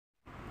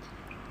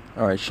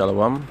Alright,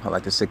 Shalom. I'd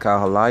like to say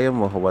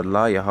Kahalayim,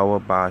 Wahawadla, Yahweh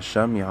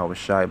Ba'ashem, Yahweh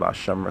Shai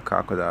Ba'ashem,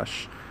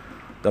 Rakakodash.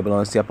 Double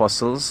honors to the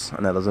apostles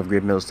and elders of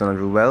Great Millstone and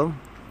Ruel.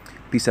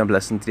 Peace and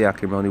blessing to the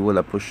acrimony will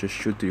that pushes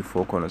truth to the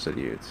four corners of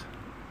the earth.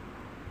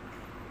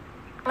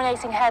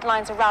 Dominating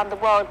headlines around the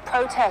world,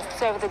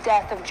 protests over the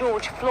death of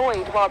George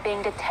Floyd while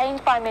being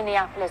detained by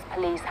Minneapolis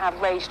police have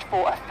raged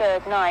for a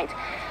third night.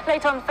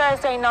 Late on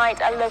Thursday night,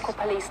 a local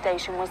police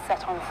station was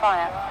set on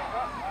fire.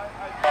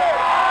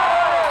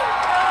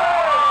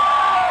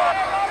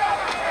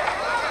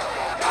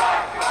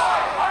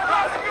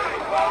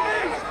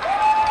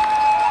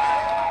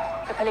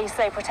 The police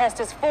say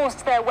protesters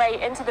forced their way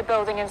into the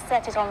building and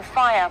set it on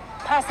fire.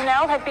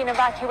 Personnel had been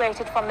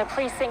evacuated from the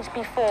precinct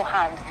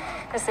beforehand.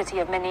 The city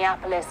of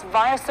Minneapolis,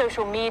 via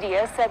social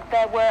media, said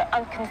there were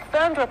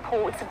unconfirmed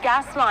reports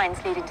gas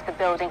lines leading to the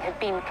building had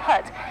been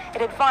cut.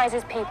 It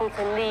advises people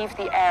to leave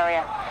the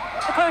area.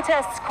 The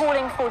protests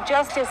calling for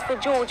justice for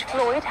George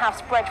Floyd have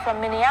spread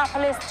from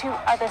Minneapolis to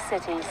other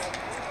cities.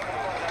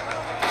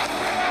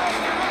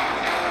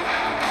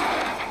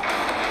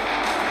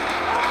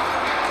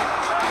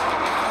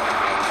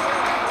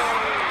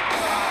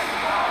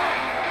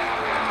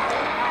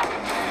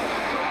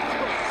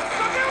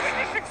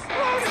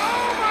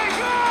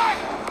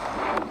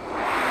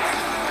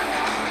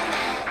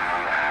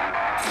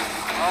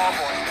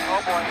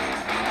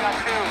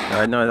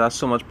 Right now, there's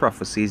so much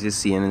prophecies you're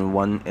seeing in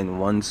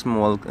one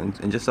small,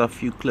 in just a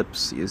few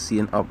clips. You're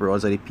seeing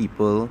uproars of the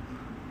people.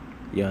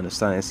 You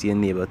understand? You're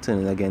seeing neighbor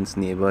turning against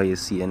neighbor. You're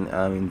seeing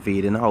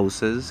invading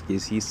houses. You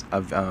see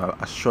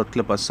a short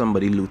clip of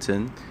somebody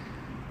looting.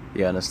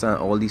 You understand?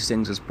 All these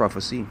things is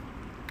prophecy.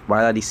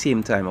 While at the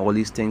same time, all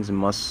these things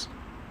must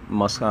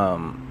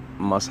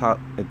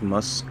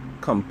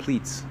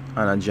complete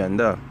an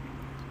agenda,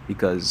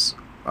 because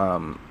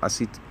I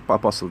see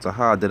Apostle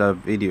Taha did a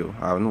video.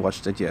 I haven't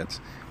watched it yet,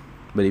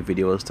 but the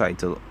video was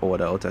titled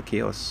 "Order Out of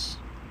Chaos."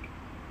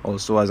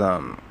 Also, as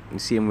the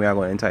same way I'm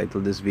going to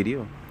entitle this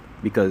video,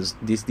 because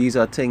these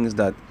are things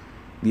that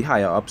the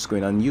higher ups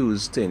going to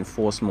use to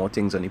enforce more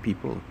things on the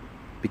people,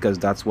 because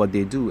that's what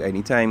they do.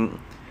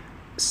 Anytime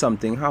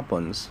something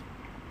happens,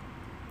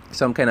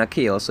 some kind of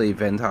chaos or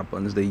event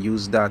happens, they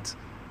use that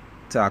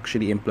to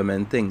actually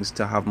implement things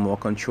to have more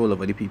control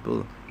over the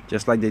people,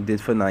 just like they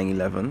did for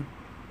 9/11.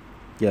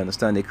 You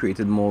understand? They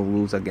created more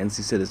rules against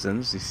the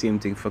citizens. The same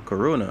thing for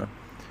Corona.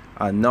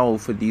 And now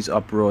for these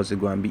uproars, they're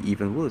going to be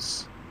even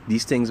worse.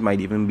 These things might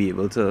even be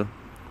able to,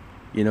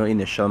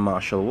 initial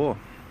martial law,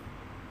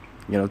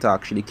 to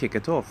actually kick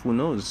it off. Who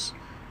knows?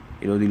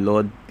 The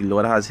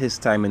Lord has his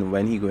time and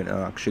when he's going to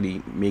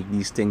actually make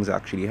these things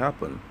actually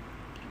happen.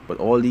 But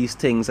all these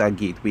things are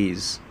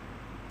gateways.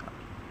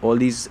 All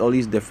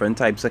these different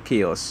types of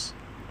chaos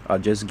are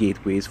just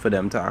gateways for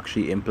them to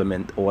actually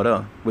implement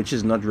order, which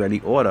is not really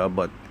order,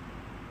 but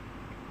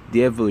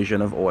their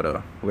version of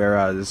order,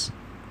 whereas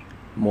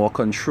more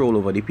control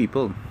over the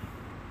people.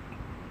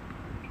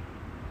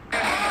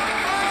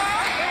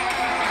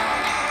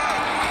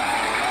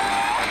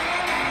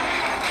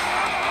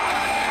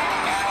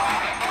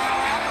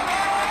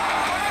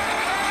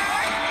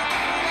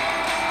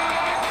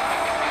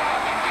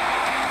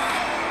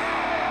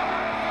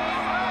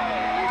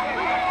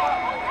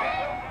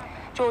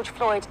 George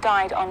Floyd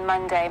died on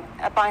Monday.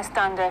 A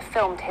bystander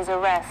filmed his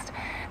arrest.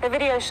 The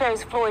video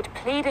shows Floyd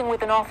pleading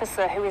with an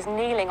officer who is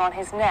kneeling on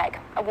his neck,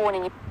 a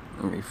warning.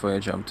 Before I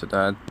jump to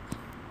that,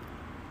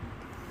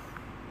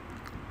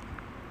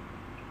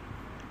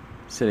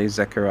 say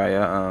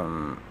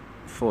Zechariah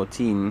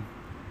 14.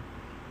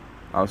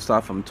 I'll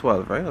start from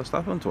 12, right? I'll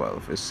start from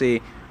 12. It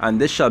say, "And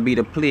this shall be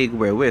the plague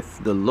wherewith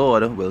the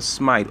Lord will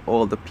smite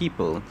all the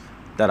people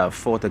that have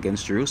fought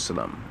against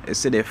Jerusalem. It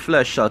say, their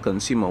flesh shall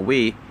consume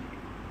away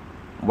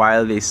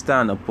while they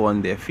stand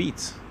upon their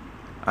feet,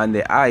 and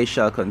their eyes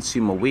shall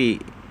consume away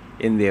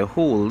in their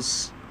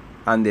holes,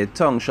 and their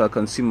tongue shall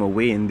consume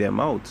away in their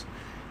mouth."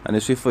 And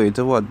it's referring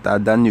to what?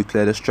 That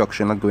nuclear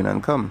destruction are going to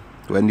come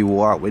when the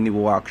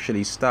war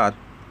actually start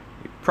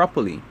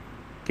properly.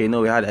 Okay,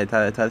 now it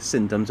had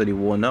symptoms of the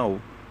war now.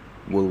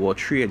 World War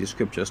III, the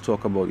scriptures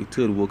talk about the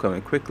third war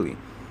coming quickly.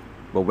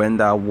 But when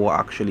that war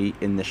actually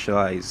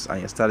initialized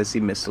and you start to see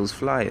missiles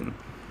flying,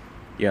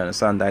 you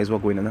understand, that is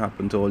what's going to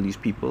happen to all these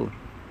people.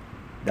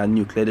 That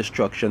nuclear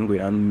destruction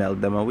going to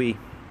melt them away.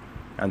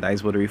 And that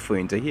is what we're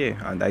referring to here.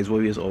 And that is what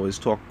we always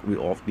talk,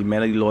 the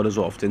men of the Lord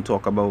often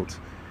talk about,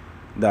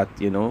 that,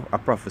 a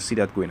prophecy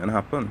that's going to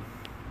happen.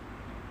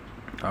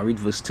 I read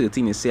verse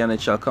 13, it says, "And it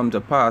shall come to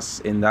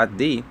pass in that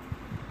day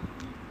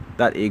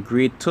that a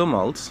great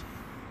tumult,"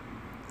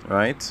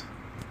 right?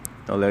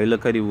 Now let me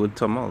look at the word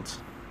tumult.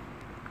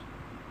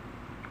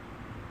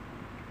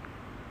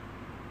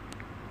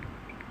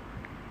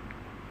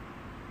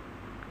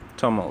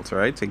 Tumult,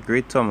 right? A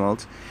great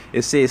tumult.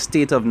 It says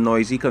state of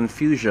noisy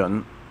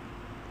confusion.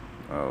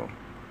 Oh.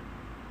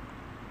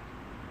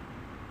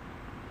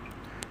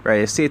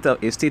 Right, a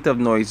state of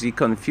noisy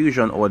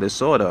confusion or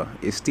disorder,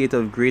 a state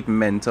of great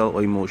mental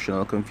or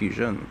emotional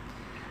confusion.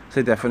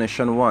 So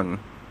definition 1,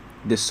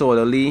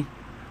 disorderly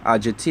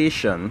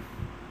agitation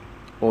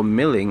or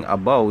milling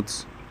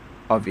about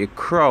of a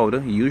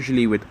crowd,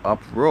 usually with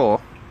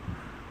uproar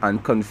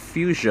and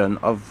confusion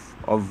of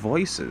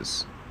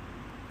voices.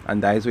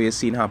 And that is what you're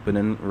seeing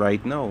happening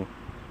right now.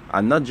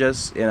 And not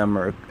just in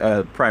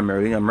America,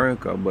 primarily in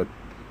America, but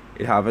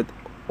it have it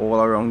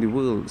all around the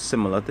world,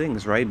 similar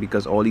things, right?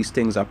 Because all these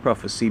things are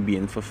prophecy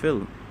being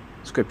fulfilled.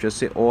 Scriptures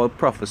say all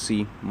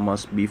prophecy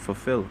must be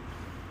fulfilled,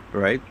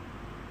 right?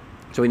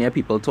 So when you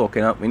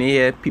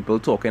hear people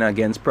talking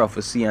against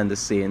prophecy and they're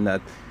saying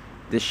that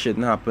this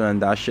shouldn't happen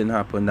and that shouldn't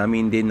happen, that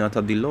means they're not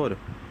of the Lord.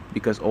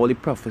 Because all the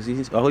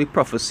prophecies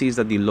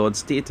that the Lord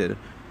stated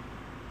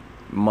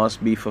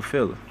must be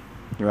fulfilled,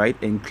 right?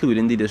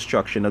 Including the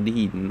destruction of the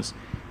heathens,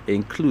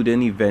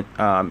 including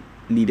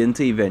leading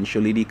to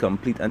eventually the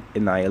complete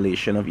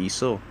annihilation of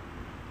Esau.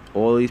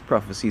 All these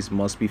prophecies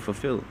must be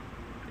fulfilled.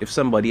 If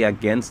somebody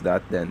against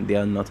that, then they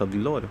are not of the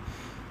Lord.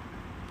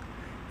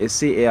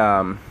 It's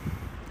a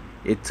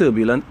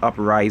turbulent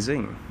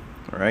uprising,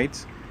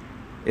 right?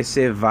 It's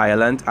a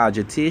violent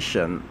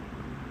agitation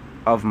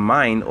of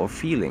mind or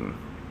feeling,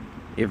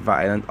 a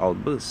violent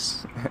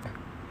outburst,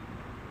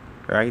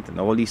 right? And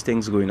all these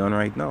things going on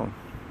right now.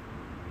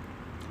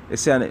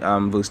 It's saying,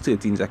 verse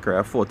 13,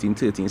 Zechariah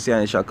 14:13,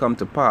 saying, it shall come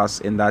to pass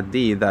in that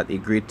day that a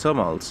great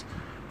tumult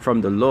from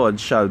the Lord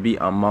shall be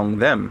among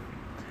them,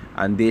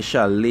 and they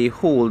shall lay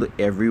hold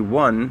every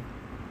one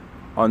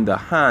on the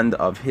hand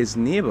of his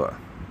neighbor.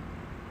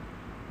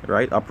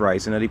 Right?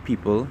 Uprising of the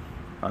people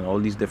and all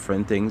these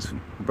different things,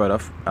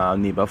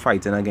 neighbor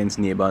fighting against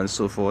neighbor and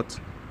so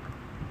forth.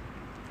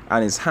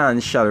 And his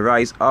hand shall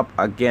rise up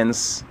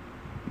against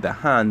the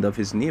hand of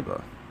his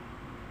neighbor.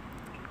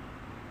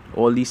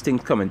 All these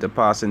things come into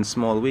pass in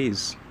small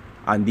ways,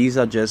 and these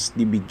are just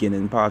the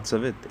beginning parts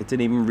of it. It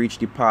didn't even reach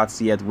the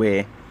parts yet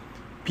where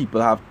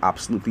people have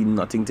absolutely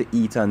nothing to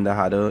eat and they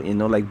had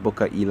like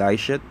Book of Eli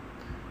shit,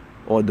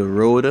 or the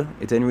road.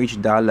 It didn't reach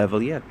that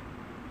level yet,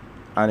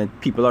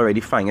 and people already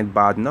find it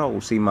bad now.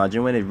 So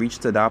imagine when it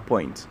reached to that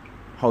point,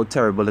 how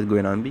terrible it's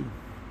going to be.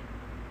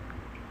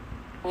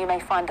 You may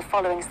find the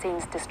following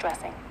scenes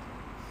distressing.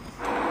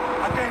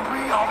 I can't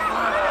breathe all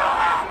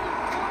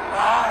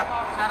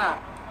Shut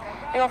up.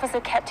 The officer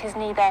kept his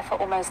knee there for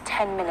almost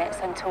 10 minutes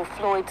until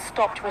Floyd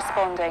stopped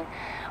responding.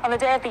 On the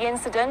day of the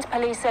incident,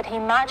 police said he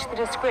matched the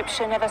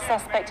description of a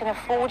suspect in a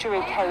forgery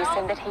case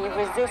and that he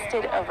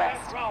resisted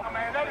arrest.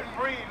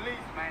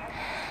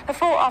 The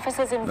 4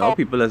 officers involved... Now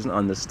people doesn't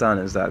understand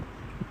is that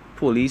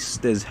police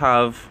does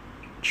have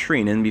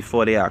training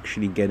before they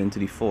actually get into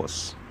the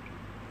force.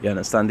 You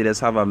understand? They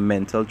just have a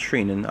mental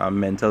training, a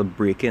mental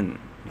break-in.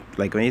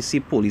 Like when you see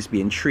police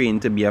being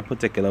trained to be a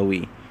particular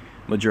way,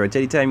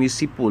 majority of the time you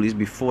see police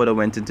before they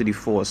went into the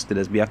force, they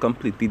just be a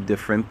completely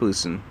different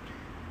person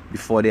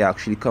before they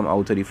actually come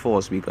out of the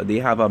force, because they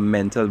have a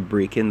mental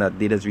break-in that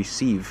they just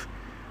receive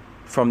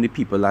from the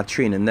people that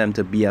training them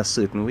to be a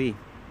certain way.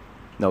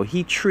 Now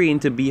he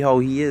trained to be how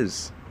he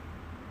is.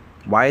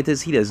 Why it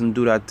is he doesn't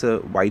do that to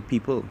white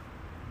people?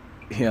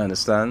 You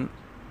understand?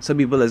 Some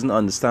people doesn't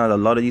understand a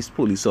lot of these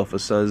police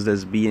officers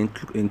that's being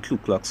in Ku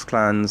Klux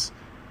Klans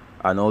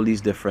and all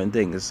these different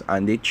things,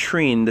 and they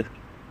trained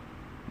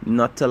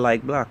not to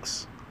like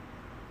blacks.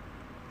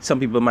 Some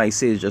people might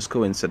say it's just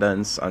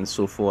coincidence and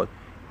so forth.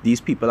 These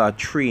people are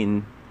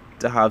trained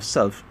to have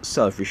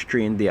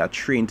self-restraint. They are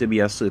trained to be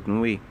a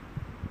certain way.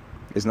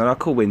 It's not a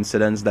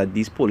coincidence that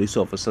these police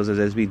officers are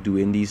just be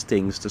doing these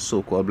things to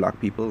so-called black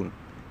people.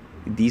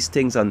 These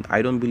things are,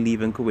 I don't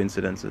believe in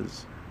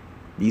coincidences.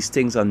 These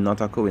things are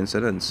not a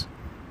coincidence.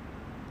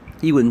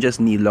 He wouldn't just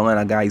kneel long on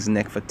a guy's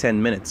neck for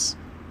 10 minutes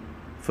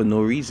for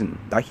no reason.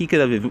 That he could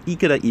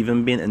have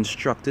even been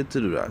instructed to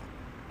do that.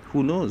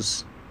 Who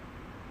knows?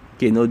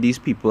 You know, these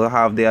people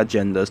have their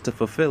agendas to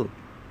fulfill.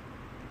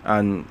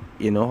 And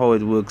you know how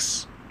it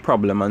works,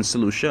 problem and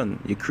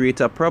solution. You create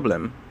a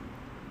problem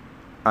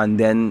and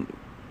then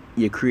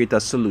you create a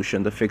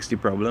solution to fix the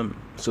problem.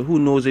 So who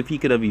knows if he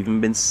could have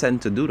even been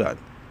sent to do that,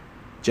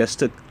 just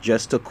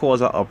to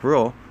cause an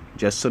uproar,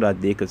 just so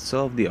that they could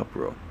solve the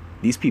uproar.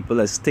 These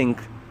people think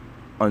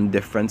on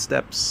different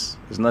steps.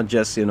 It's not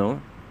just, you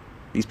know,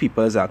 these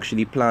people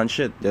actually plan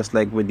shit, just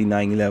like with the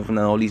 9/11 and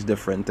all these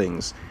different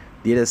things.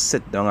 They just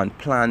sit down and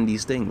plan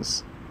these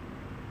things.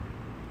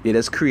 They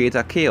just create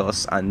a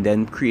chaos and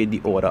then create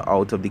the order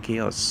out of the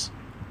chaos.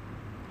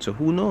 So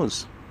who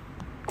knows?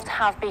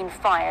 Have been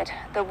fired.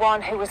 The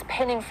one who was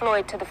pinning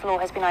Floyd to the floor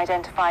has been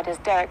identified as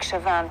Derek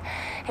Chauvin.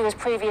 He was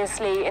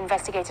previously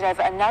investigated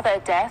over another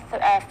death,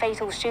 a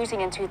fatal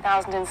shooting in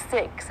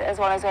 2006, as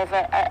well as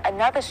over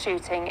other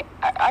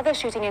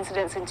shooting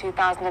incidents in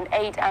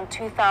 2008 and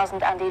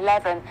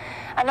 2011.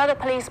 Another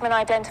policeman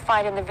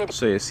identified in the video.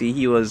 So you see,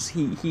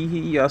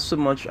 he has so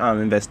much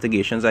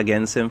investigations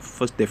against him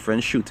for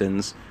different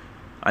shootings,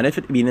 and if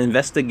it been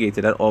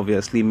investigated, that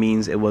obviously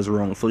means it was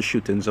wrongful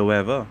shootings or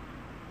whatever.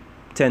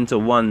 10 to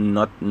 1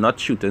 not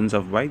shootings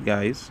of white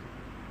guys,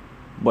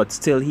 but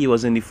still he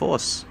was in the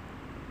force.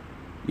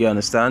 You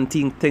understand?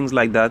 Things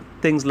like that,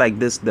 things like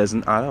this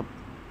doesn't add up.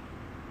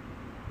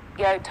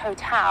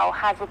 Total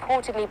had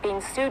reportedly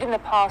been sued in the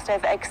past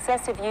over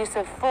excessive use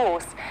of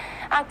force.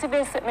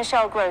 Activist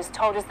Michelle Gross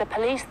told us the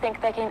police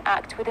think they can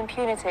act with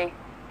impunity.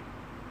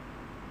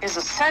 Is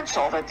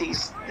essential that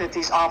these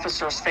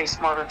officers face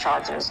murder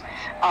charges.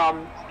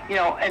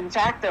 In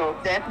fact, though,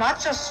 that not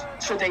just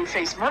should they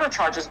face murder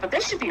charges, but they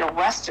should be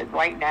arrested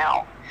right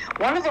now.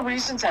 One of the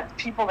reasons that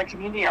people in the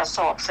community are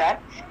so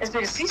upset is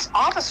because these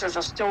officers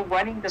are still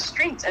running the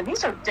streets, and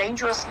these are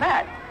dangerous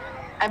men.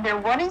 And they're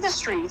running the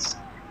streets.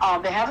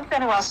 They haven't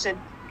been arrested.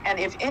 And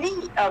if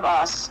any of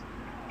us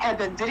had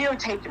been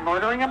videotaped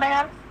murdering a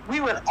man,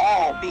 we would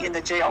all be in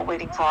the jail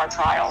waiting for our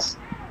trials.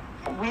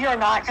 We are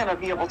not going to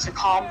be able to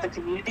calm the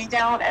community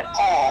down at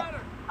all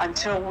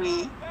until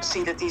we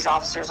see that these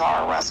officers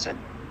are arrested.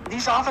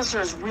 These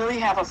officers really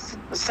have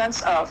a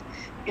sense of,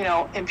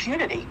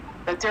 impunity,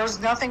 that there's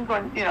nothing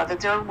going, that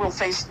they will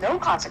face no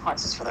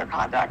consequences for their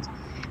conduct.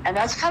 And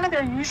that's kind of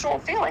their usual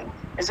feeling,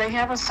 is they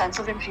have a sense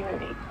of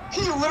impunity.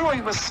 He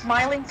literally was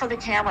smiling for the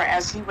camera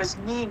as he was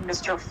kneeing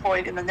Mr.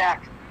 Floyd in the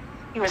neck.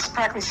 He was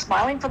practically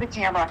smiling for the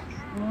camera,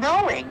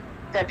 knowing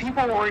that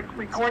people were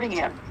recording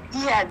him.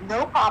 He had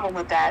no problem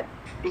with that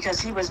because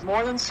he was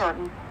more than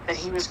certain that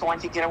he was going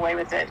to get away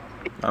with it.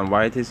 And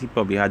why it is he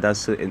probably had that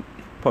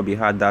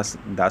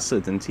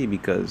certainty,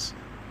 because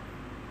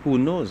who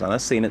knows? I'm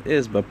not saying it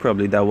is, but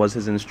probably that was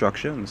his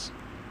instructions.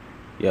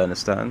 You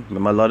understand?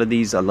 Remember, a lot of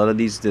these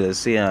they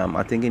say,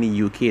 I think in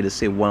the UK they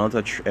say 1 out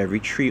of every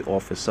 3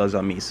 officers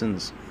are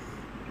Masons.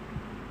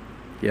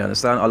 You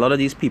understand? A lot of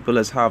these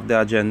people have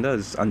their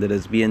agendas, and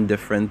there's being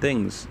different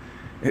things,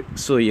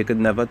 so you could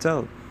never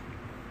tell.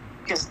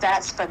 Because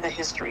that's been the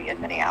history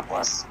in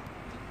Minneapolis.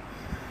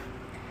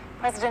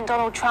 President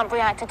Donald Trump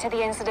reacted to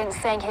the incident,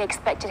 saying he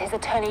expected his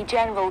Attorney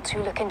General to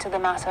look into the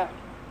matter.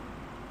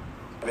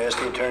 I've asked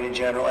the Attorney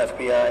General,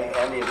 FBI,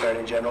 and the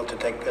Attorney General to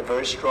take a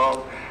very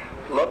strong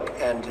look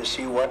and to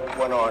see what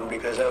went on,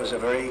 because that was a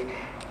very,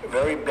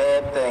 very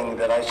bad thing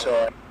that I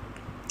saw.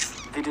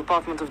 The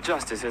Department of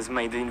Justice has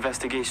made the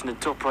investigation a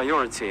top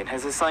priority and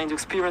has assigned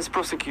experienced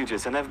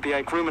prosecutors and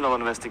FBI criminal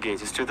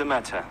investigators to the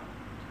matter.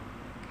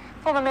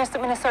 Former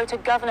Minnesota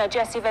Governor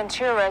Jesse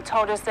Ventura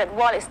told us that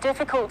while it's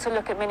difficult to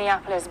look at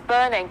Minneapolis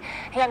burning,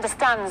 he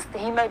understands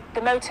the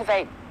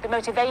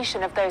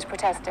motivation of those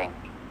protesting.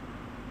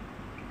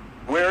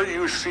 Where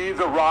you see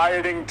the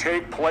rioting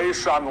take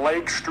place on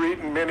Lake Street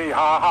in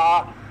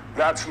Minnehaha,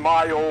 that's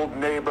my old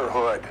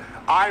neighborhood.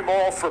 I'm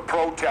all for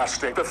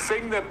protesting. The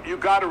thing that you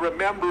got to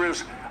remember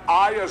is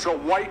I, as a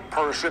white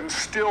person,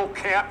 still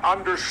can't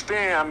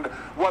understand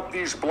what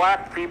these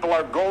black people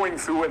are going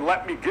through. And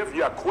let me give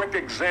you a quick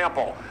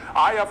example.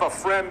 I have a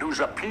friend who's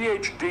a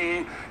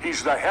PhD.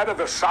 He's the head of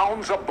the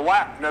Sounds of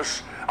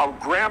Blackness, a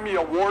Grammy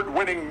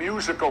Award-winning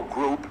musical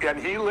group, and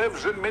he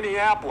lives in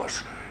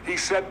Minneapolis. He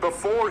said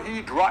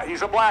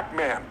he's a black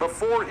man,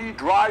 before he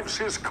drives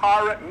his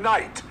car at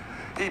night,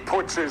 he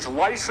puts his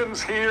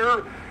license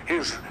here,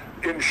 his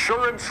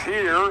insurance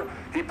here,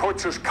 he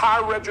puts his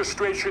car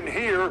registration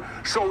here,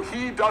 so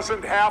he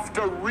doesn't have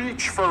to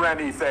reach for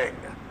anything.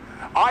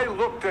 I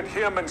looked at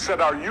him and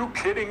said, are you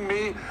kidding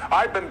me?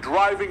 I've been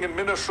driving in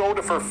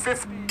Minnesota for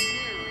 50 years,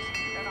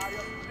 and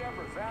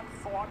that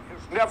thought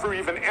has never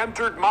even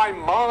entered my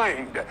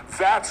mind.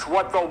 That's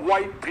what the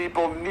white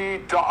people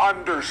need to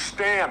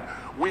understand.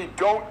 We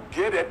don't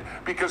get it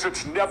because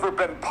it's never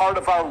been part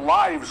of our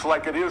lives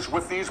like it is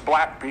with these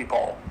black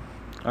people.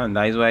 And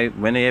that is why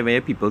whenever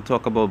people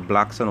talk about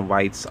blacks and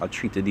whites are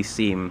treated the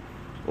same,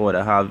 or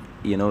they have,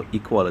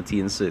 equality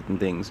in certain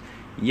things.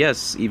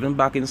 Yes, even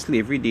back in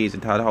slavery days,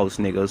 it had house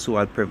niggers who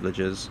had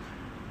privileges,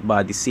 but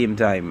at the same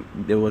time,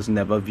 they was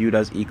never viewed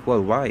as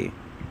equal. Why?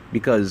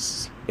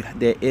 Because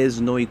there is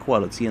no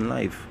equality in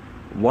life.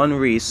 One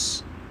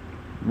race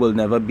will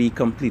never be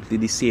completely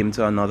the same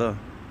to another.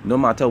 No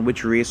matter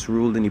which race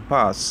ruled in the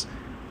past,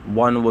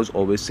 one was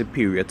always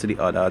superior to the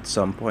other at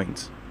some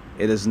point.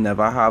 It does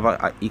never have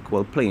an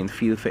equal playing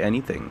field for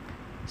anything.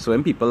 So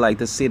when people like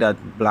to say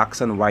that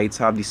blacks and whites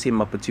have the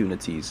same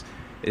opportunities,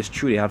 it's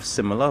true, they have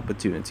similar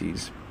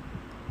opportunities,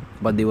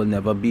 but they will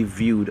never be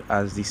viewed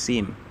as the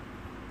same.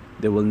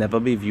 They will never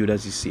be viewed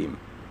as the same.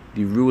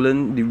 The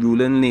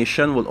ruling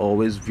nation will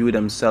always view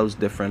themselves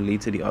differently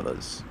to the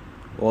others.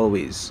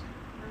 Always.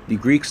 The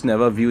Greeks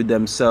never viewed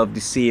themselves the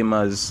same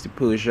as the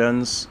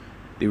Persians.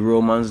 The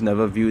Romans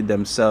never viewed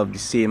themselves the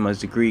same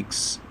as the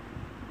Greeks.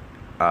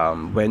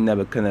 When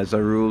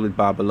Nebuchadnezzar ruled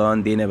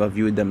Babylon, they never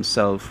viewed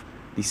themselves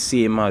the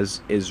same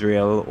as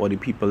Israel or the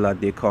people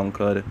that they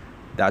conquered.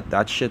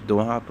 That shit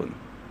don't happen.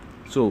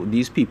 So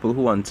these people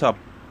who are on top,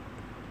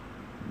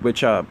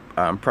 which are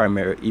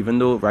primary, even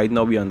though right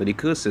now we're under the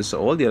curses, so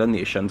all the other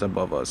nations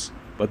above us,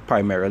 but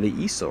primarily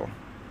Esau,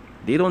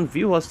 they don't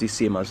view us the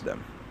same as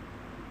them.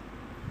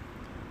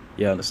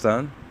 You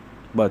understand?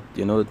 But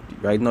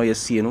right now you're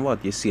seeing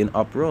what? You're seeing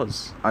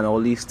uproars, and all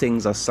these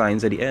things are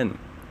signs at the end.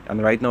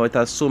 And right now it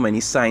has so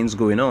many signs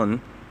going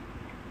on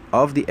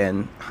of the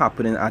end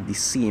happening at the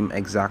same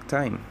exact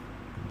time.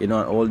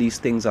 All these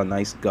things are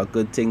nice,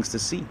 good things to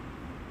see.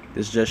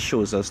 This just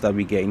shows us that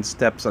we're getting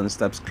steps and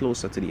steps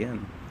closer to the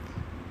end.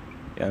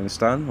 You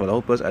understand? Well, I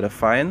hope it was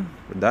edifying.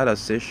 With that, I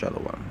say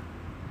shalom.